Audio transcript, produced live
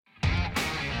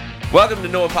Welcome to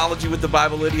No Apology with the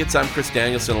Bible Idiots. I'm Chris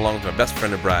Danielson, along with my best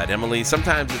friend and bride, Emily.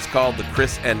 Sometimes it's called the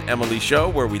Chris and Emily Show,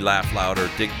 where we laugh louder,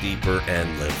 dig deeper,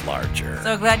 and live larger.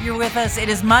 So glad you're with us. It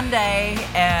is Monday,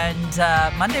 and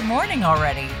Monday morning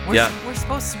already. We're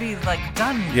supposed to be,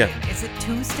 done. Yeah. Is it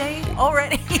Tuesday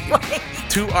already?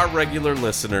 To our regular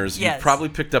listeners, Yes. You've probably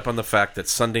picked up on the fact that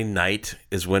Sunday night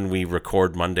is when we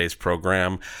record Monday's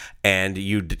program, and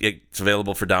it's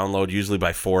available for download usually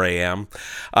by 4 a.m.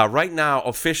 Right now,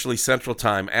 officially Central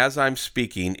Time, as I'm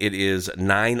speaking, it is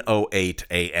 9:08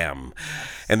 a.m.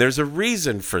 And there's a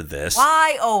reason for this.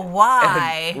 Why, oh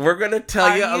why? And we're going to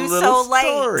tell you a little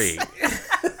story.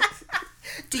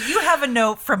 Do you have a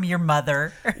note from your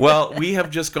mother? Well, we have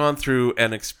just gone through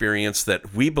an experience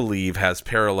that we believe has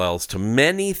parallels to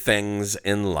many things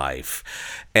in life.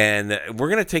 And we're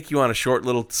going to take you on a short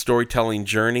little storytelling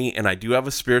journey. And I do have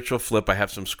a spiritual flip. I have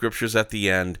some scriptures at the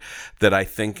end that I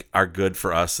think are good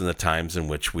for us in the times in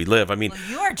which we live. I mean, Well,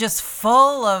 you are just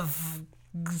full of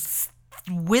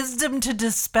wisdom to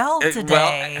dispel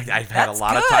today. Well, I've had a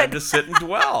lot of time to sit and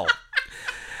dwell.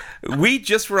 We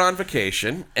just were on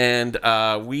vacation, and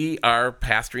we are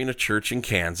pastoring a church in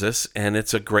Kansas, and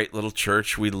it's a great little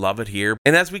church. We love it here.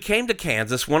 And as we came to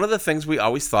Kansas, one of the things we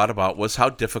always thought about was how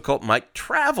difficult might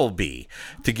travel be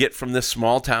to get from this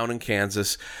small town in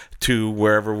Kansas to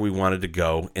wherever we wanted to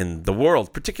go in the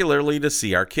world, particularly to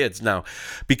see our kids. Now,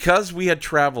 because we had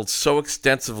traveled so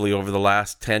extensively over the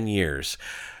last 10 years,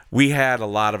 we had a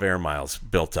lot of air miles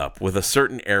built up with a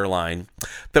certain airline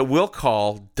that we'll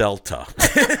call Delta.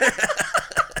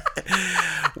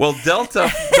 Well, Delta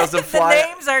doesn't fly. The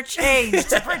names are changed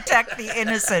to protect the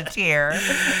innocent here.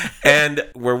 And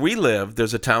where we live,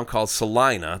 there's a town called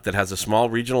Salina that has a small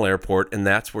regional airport, and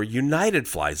that's where United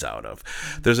flies out of.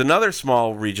 There's another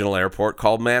small regional airport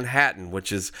called Manhattan,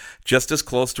 which is just as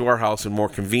close to our house and more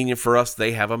convenient for us.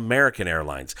 They have American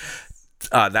Airlines.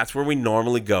 That's where we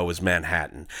normally go, is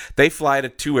Manhattan. They fly to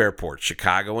two airports,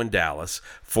 Chicago and Dallas,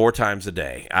 4 times a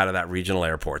day out of that regional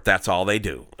airport. That's all they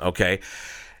do, okay?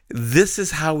 This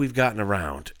is how we've gotten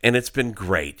around, and it's been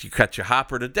great. You catch a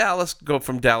hopper to Dallas, go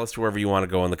from Dallas to wherever you want to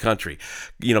go in the country.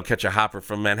 Catch a hopper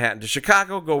from Manhattan to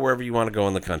Chicago, go wherever you want to go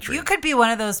in the country. You could be one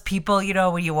of those people,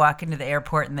 when you walk into the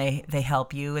airport and they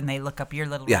help you and they look up your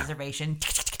little reservation.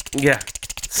 Yeah.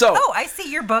 So, I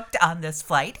see you're booked on this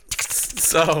flight.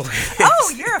 So,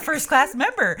 You're a first class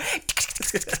member.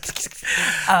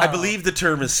 I believe the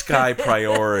term is sky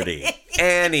priority.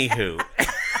 Anywho,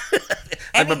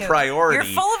 I'm a priority.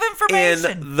 You're full of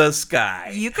information in the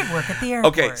sky. You could work at the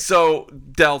airport. Okay, so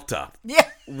Delta. Yeah.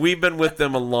 We've been with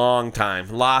them a long time.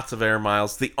 Lots of air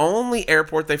miles. The only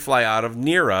airport they fly out of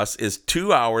near us is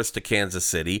 2 hours to Kansas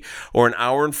City or an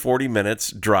hour and 40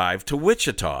 minutes drive to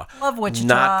Wichita. Love Wichita.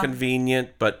 Not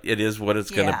convenient, but it is what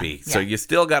it's going to be. So you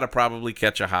still got to probably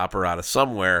catch a hopper out of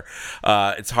somewhere.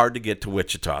 It's hard to get to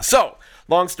Wichita. So,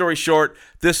 long story short,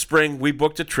 this spring we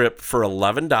booked a trip for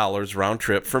 $11 round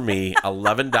trip for me,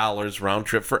 $11 round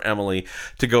trip for Emily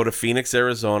to go to Phoenix,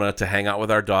 Arizona to hang out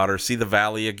with our daughter, see the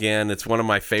valley again. It's one of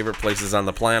my favorite places on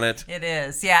the planet. It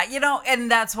is. Yeah. And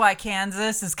that's why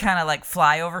Kansas is kind of like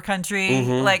flyover country.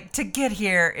 Mm-hmm. Like, to get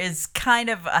here is kind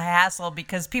of a hassle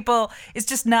because it's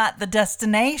just not the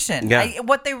destination. Yeah.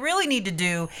 What they really need to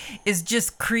do is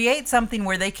just create something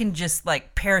where they can just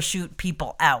parachute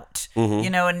people out,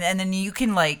 Mm-hmm. and then you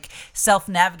can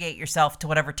self-navigate yourself to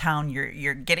whatever town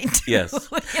you're getting to. Yes.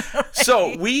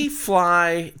 So we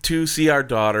fly to see our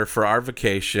daughter for our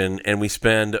vacation, and we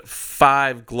spend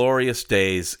 5 glorious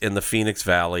days in the Phoenix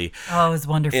Valley. Oh, it was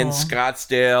wonderful. In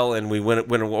Scottsdale, and we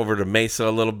went over to Mesa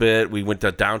a little bit. We went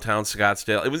to downtown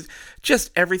Scottsdale. It was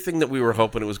just everything that we were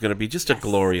hoping it was going to be. Just a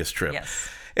glorious trip. Yes.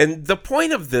 And the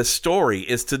point of this story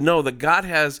is to know that God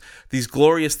has these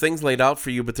glorious things laid out for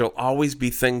you, but there'll always be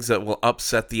things that will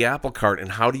upset the apple cart.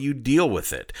 And how do you deal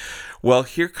with it? Well,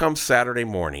 here comes Saturday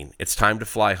morning. It's time to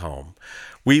fly home.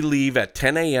 We leave at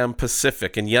 10 a.m.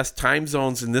 Pacific. And yes, time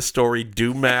zones in this story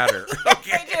do matter.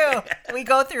 They do. We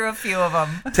go through a few of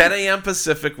them. 10 a.m.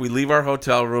 Pacific, we leave our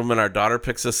hotel room, and our daughter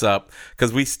picks us up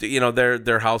because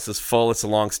their house is full. It's a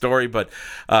long story, but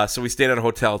so we stayed at a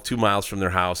hotel 2 miles from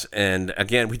their house. And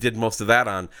again, we did most of that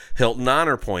on Hilton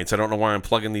Honor Points. I don't know why I'm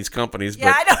plugging these companies.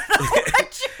 Yeah, but I don't know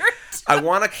what you're I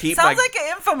want to keep Sounds like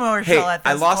an infomercial Hey, at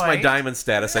this I lost my point. diamond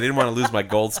status. I didn't want to lose my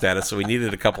gold status, so we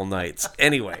needed a couple nights.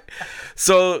 Anyway,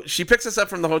 so she picks us up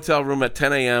from the hotel room at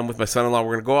 10 a.m. with my son-in-law.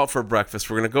 We're going to go out for breakfast.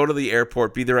 We're going to go to the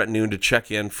airport, be there at noon to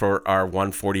check in for our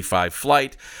 1:45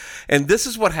 flight. And this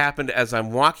is what happened as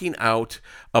I'm walking out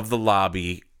of the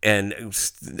lobby, and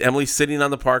Emily's sitting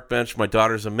on the park bench. My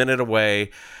daughter's a minute away.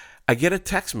 I get a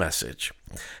text message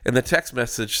And the text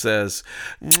message says,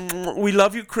 "We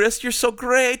love you, Chris. You're so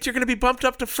great. You're going to be bumped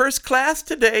up to first class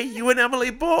today. You and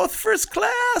Emily both first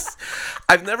class."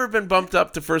 I've never been bumped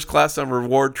up to first class on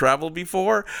reward travel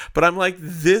before, but I'm like,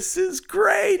 this is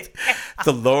great.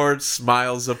 The Lord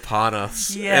smiles upon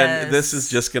us. Yes. And this is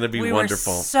just going to be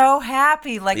wonderful. We were so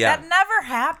happy. Like, that never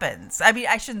happens. I mean,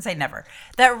 I shouldn't say never.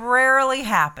 That rarely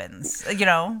happens, you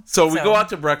know? So we go out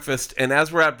to breakfast, and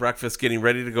as we're at breakfast, getting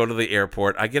ready to go to the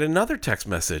airport, I get another text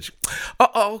message.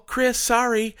 "Uh-oh, Chris,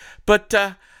 sorry, but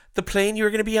the plane you were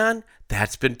going to be on,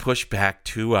 that's been pushed back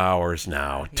 2 hours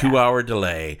now. 2-hour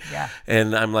delay." Yeah.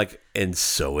 And I'm like, and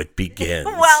so it begins.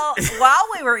 Well, while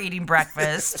we were eating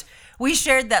breakfast, we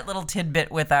shared that little tidbit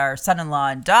with our son-in-law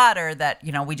and daughter that,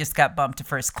 you know, we just got bumped to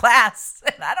first class.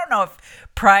 And I don't know if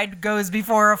pride goes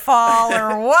before a fall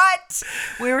or what.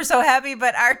 We were so happy,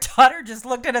 but our daughter just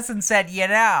looked at us and said, "You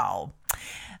know,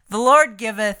 the Lord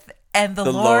giveth and the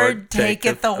Lord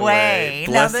taketh away."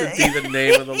 Blessed be the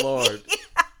name of the Lord.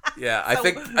 Yeah, I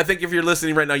think if you're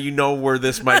listening right now, you know where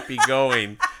this might be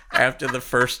going after the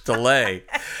first delay.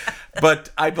 But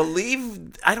I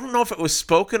believe, I don't know if it was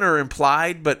spoken or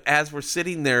implied, but as we're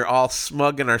sitting there all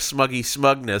smug in our smuggy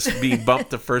smugness, being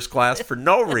bumped to first class for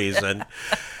no reason,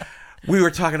 we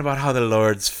were talking about how the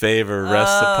Lord's favor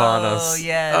rests upon us.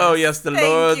 Yes. Oh, yes, the Thank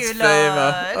Lord's you,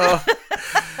 favor. Lord.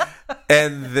 Oh.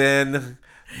 And then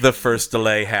the first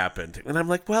delay happened. And I'm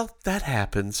like, well, that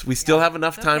happens. We still have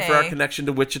enough time for our connection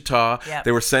to Wichita. Yep.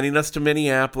 They were sending us to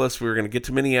Minneapolis. We were going to get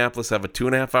to Minneapolis, have a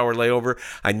 2.5-hour layover.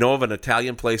 I know of an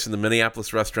Italian place in the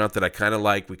Minneapolis restaurant that I kind of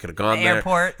like. We could have gone there.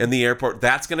 Airport. In the airport.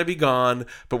 That's going to be gone,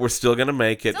 but we're still going to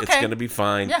make it. It's going to be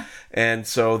fine. Yeah. And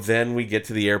so then we get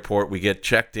to the airport. We get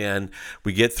checked in.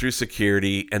 We get through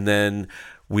security. And then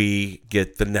we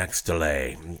get the next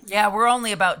delay. Yeah, we're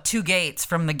only about 2 gates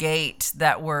from the gate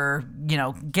that we're, you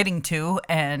know, getting to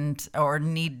or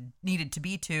needed to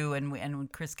be to, and when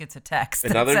Chris gets a text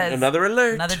that says another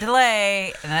alert, another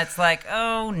delay, and that's like,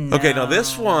 oh no. Okay, now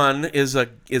this one is a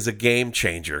game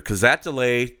changer because that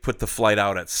delay put the flight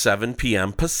out at 7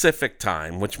 p.m. Pacific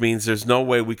time, which means there's no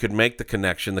way we could make the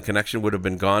connection. The connection would have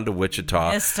been gone to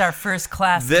Wichita. Missed our first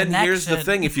class Then connection. here's the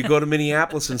thing: if you go to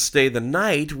Minneapolis and stay the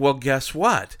night, well, guess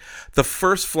what? The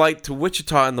first flight to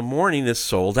Wichita in the morning is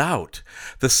sold out.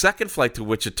 The second flight to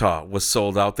Wichita was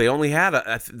sold out. They only had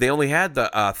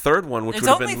the third one, which would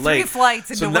have been late. There's only 3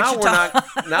 flights into Wichita.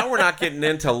 Now we're not getting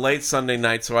in till late Sunday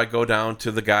night. So I go down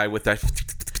to the guy with that.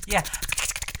 Yeah.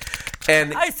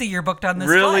 And I see you're booked on this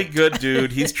really flight. good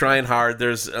dude. He's trying hard.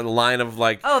 There's a line of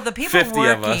like the people 50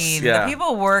 working, of us. Yeah. The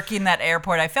people working that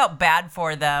airport, I felt bad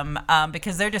for them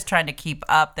because they're just trying to keep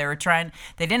up. They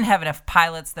didn't have enough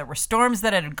pilots. There were storms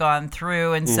that had gone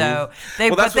through, and so they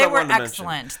were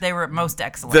excellent. They were most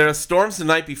excellent. The storms the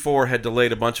night before had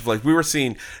delayed a bunch of flights. We were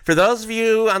seeing, for those of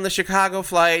you on the Chicago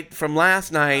flight from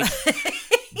last night,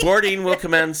 boarding will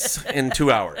commence in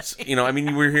 2 hours. You know, I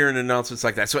mean, we're hearing announcements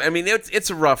like that. So, I mean, it's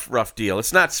a rough deal.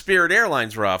 It's not Spirit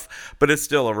Airlines rough, but it's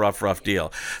still a rough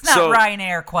deal. It's not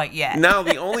Ryanair quite yet. Now,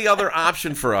 the only other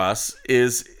option for us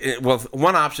is, well,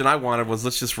 one option I wanted was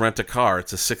let's just rent a car.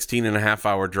 It's a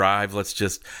 16.5-hour drive.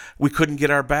 We couldn't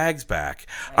get our bags back.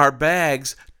 Our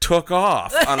bags took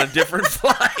off on a different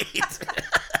flight.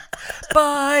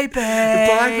 Bye,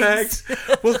 bags. Bye, bags.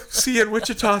 We'll see you in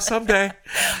Wichita someday.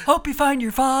 Hope you find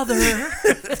your father.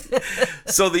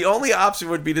 So the only option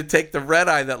would be to take the red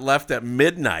eye that left at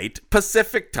midnight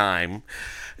Pacific time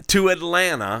to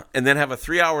Atlanta and then have a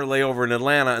 3-hour layover in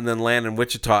Atlanta and then land in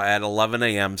Wichita at 11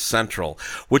 a.m. Central,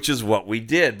 which is what we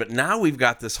did. But now we've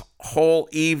got this whole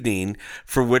evening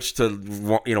for which to,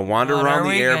 wander around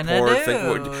the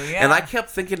airport. And I kept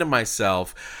thinking to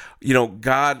myself,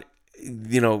 God,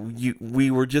 we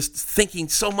were just thinking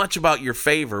so much about your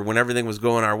favor when everything was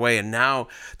going our way, and now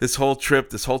this whole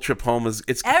trip home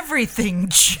it's everything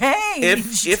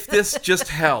changed. If this just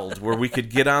held, where we could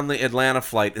get on the Atlanta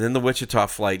flight and then the Wichita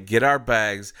flight, get our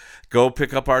bags, go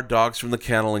pick up our dogs from the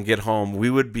kennel, and get home, we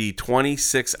would be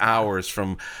 26 hours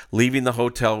from leaving the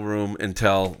hotel room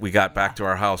until we got back to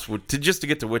our house to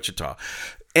get to Wichita.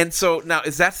 And so now,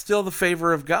 is that still the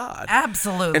favor of God?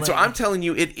 Absolutely. And so I'm telling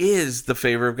you, it is the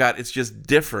favor of God. It's just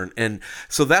different. And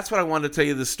so that's what I wanted to tell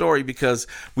you this story, because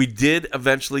we did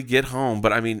eventually get home.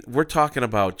 But I mean, we're talking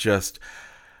about just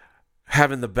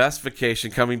having the best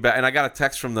vacation, coming back. And I got a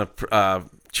text from the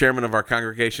chairman of our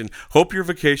congregation, "Hope your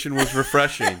vacation was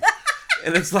refreshing."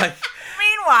 And it's like,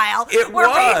 Meanwhile,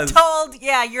 we're being told,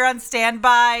 yeah, you're on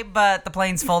standby, but the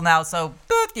plane's full now, so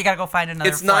boop, you got to go find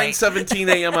another flight. It's 9:17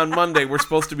 a.m. on Monday. We're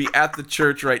supposed to be at the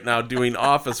church right now doing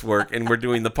office work, and we're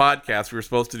doing the podcast we were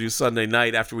supposed to do Sunday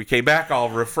night after we came back all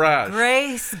refreshed.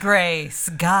 Grace,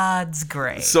 God's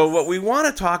grace. So what we want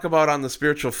to talk about on the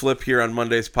Spiritual Flip here on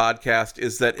Monday's podcast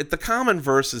is that the common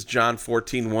verse is John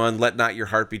 14:1, let not your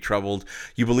heart be troubled.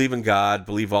 You believe in God,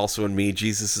 believe also in me.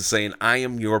 Jesus is saying, I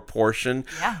am your portion.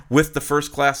 Yeah. With the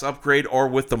first class upgrade or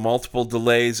with the multiple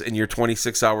delays in your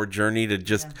 26-hour journey to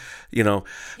just,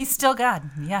 He's still God,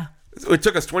 yeah. It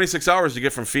took us 26 hours to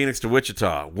get from Phoenix to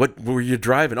Wichita. What were you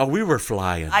driving? Oh, we were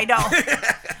flying. I know.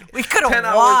 We could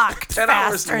have walked 10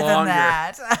 hours faster longer.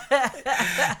 than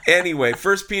that. Anyway,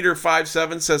 1 Peter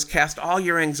 5:7 says, cast all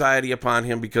your anxiety upon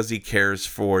him because he cares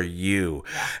for you.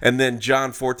 Yeah. And then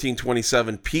John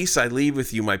 14:27, peace I leave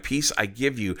with you, my peace I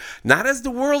give you. Not as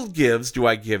the world gives do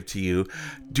I give to you.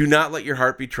 Do not let your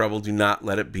heart be troubled. Do not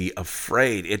let it be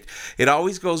afraid. It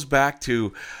always goes back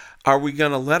to, are we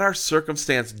going to let our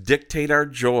circumstance dictate our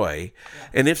joy? Yeah.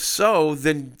 And if so,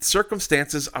 then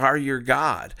circumstances are your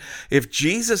God. If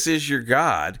Jesus is your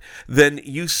God, then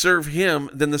you serve him,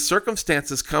 then the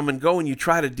circumstances come and go and you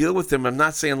try to deal with them. I'm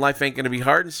not saying life ain't going to be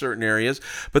hard in certain areas,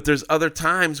 but there's other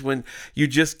times when you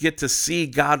just get to see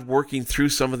God working through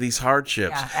some of these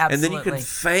hardships. Yeah, absolutely. And then you can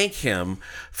thank him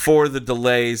for the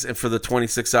delays and for the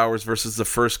 26 hours versus the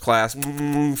first class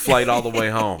flight all the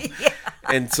way home. Yeah.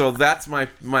 And so that's my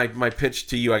pitch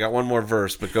to you. I got one more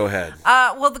verse, but go ahead.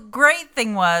 Well, the great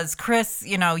thing was, Chris,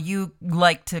 you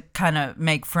like to kind of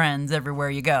make friends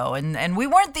everywhere you go. And we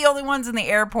weren't the only ones in the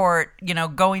airport,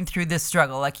 going through this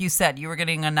struggle. Like you said, you were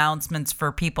getting announcements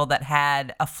for people that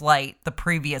had a flight the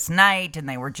previous night and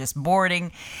they were just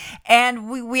boarding. And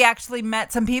we actually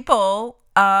met some people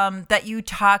that you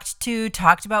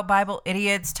talked about Bible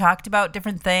idiots, talked about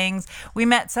different things. We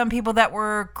met some people that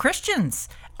were Christians.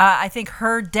 I think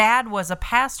her dad was a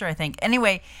pastor, I think.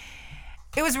 Anyway,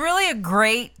 it was really a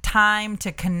great time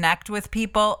to connect with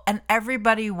people, and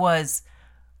everybody was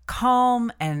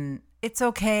calm and it's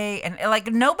okay. And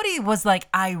nobody was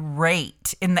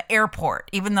irate in the airport,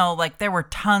 even though there were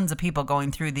tons of people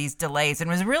going through these delays. And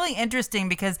it was really interesting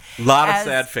because a lot of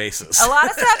sad faces,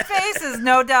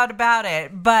 no doubt about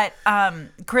it. But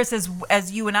Chris,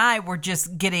 as you and I were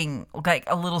just getting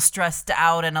a little stressed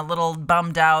out and a little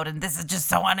bummed out, and this is just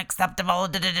so unacceptable,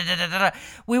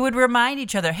 we would remind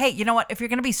each other, hey, you know what? If you're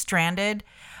going to be stranded,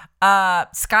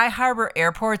 Sky Harbor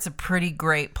Airport's a pretty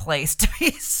great place to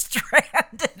be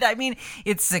stranded. I mean,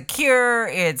 it's secure,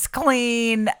 it's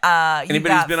clean.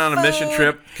 Anybody who's been on a mission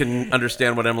trip can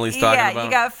understand what Emily's talking about. Yeah,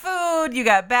 you got food, you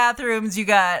got bathrooms,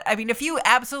 if you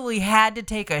absolutely had to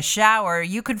take a shower,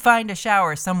 you could find a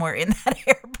shower somewhere in that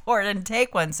airport and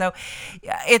take one. So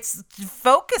it's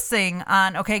focusing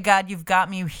on, okay, God, you've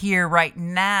got me here right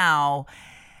now.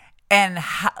 And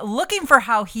looking for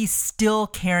how he's still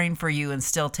caring for you and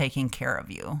still taking care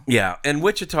of you. Yeah, and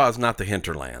Wichita is not the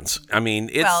hinterlands. I mean,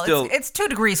 it's 2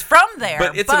 degrees from there,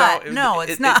 but it's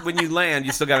not. When you land,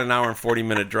 you still got an hour and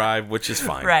 40-minute drive, which is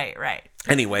fine. Right.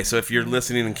 Anyway, so if you're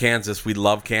listening in Kansas, we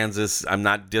love Kansas. I'm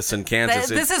not dissing Kansas.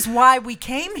 This is why we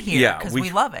came here, because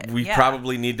we love it. We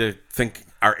probably need to think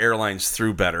our airlines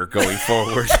through better going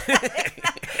forward.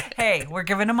 Hey, we're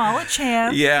giving them all a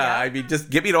chance. Yeah, I mean, just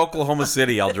get me to Oklahoma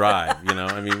City. I'll drive.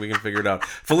 We can figure it out.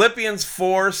 Philippians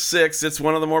 4:6. It's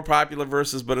one of the more popular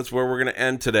verses, but it's where we're going to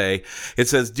end today. It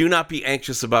says, do not be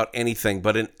anxious about anything,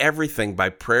 but in everything, by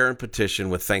prayer and petition,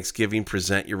 with thanksgiving,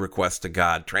 present your requests to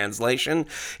God. Translation,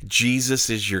 Jesus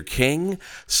is your King.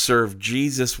 Serve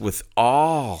Jesus with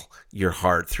all your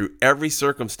heart through every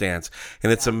circumstance.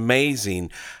 And it's amazing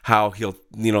how he'll,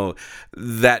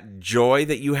 that joy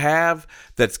that you have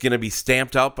that's going to be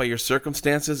stamped out by your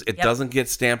circumstances, it doesn't get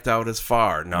stamped out as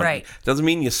far. Now, it doesn't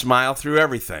mean you smile through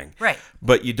everything. Right.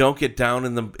 But you don't get down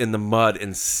in the mud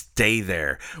and stay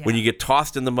there. Yeah. When you get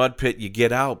tossed in the mud pit, you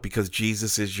get out because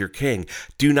Jesus is your King.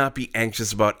 Do not be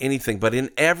anxious about anything, but in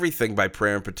everything by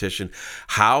prayer and petition.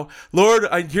 How? Lord,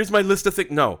 here's my list of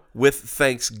things. No, with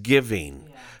thanksgiving.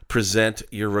 Yeah. Present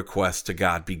your request to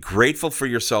God. Be grateful for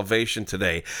your salvation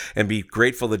today and be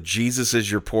grateful that Jesus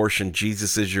is your portion,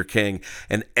 Jesus is your King,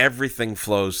 and everything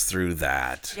flows through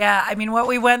that. Yeah, I mean, what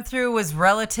we went through was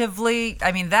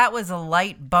that was a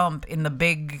light bump in the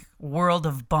big world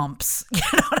of bumps. You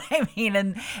know what I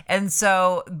mean? And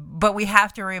so, but we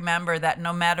have to remember that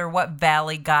no matter what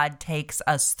valley God takes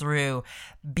us through,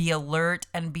 be alert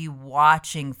and be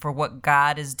watching for what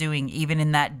God is doing, even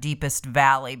in that deepest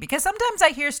valley. Because sometimes I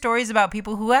hear stories about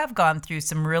people who have gone through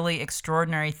some really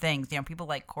extraordinary things. People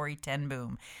like Corrie ten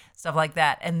Boom, stuff like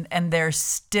that. And they're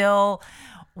still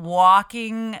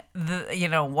walking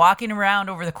around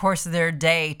over the course of their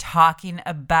day talking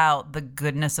about the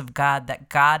goodness of God, that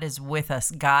God is with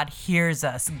us, God hears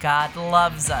us, God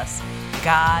loves us,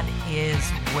 God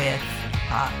is with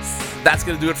us. That's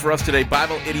going to do it for us today.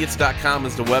 BibleIdiots.com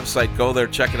is the website. Go there,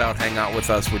 check it out, hang out with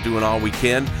us. We're doing all we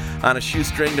can on a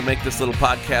shoestring to make this little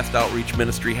podcast outreach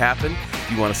ministry happen.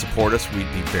 If you want to support us,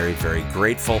 we'd be very, very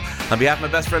grateful. On behalf of my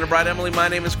best friend and bride, Emily, my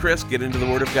name is Chris. Get into the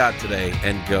Word of God today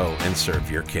and go and serve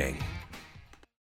your King.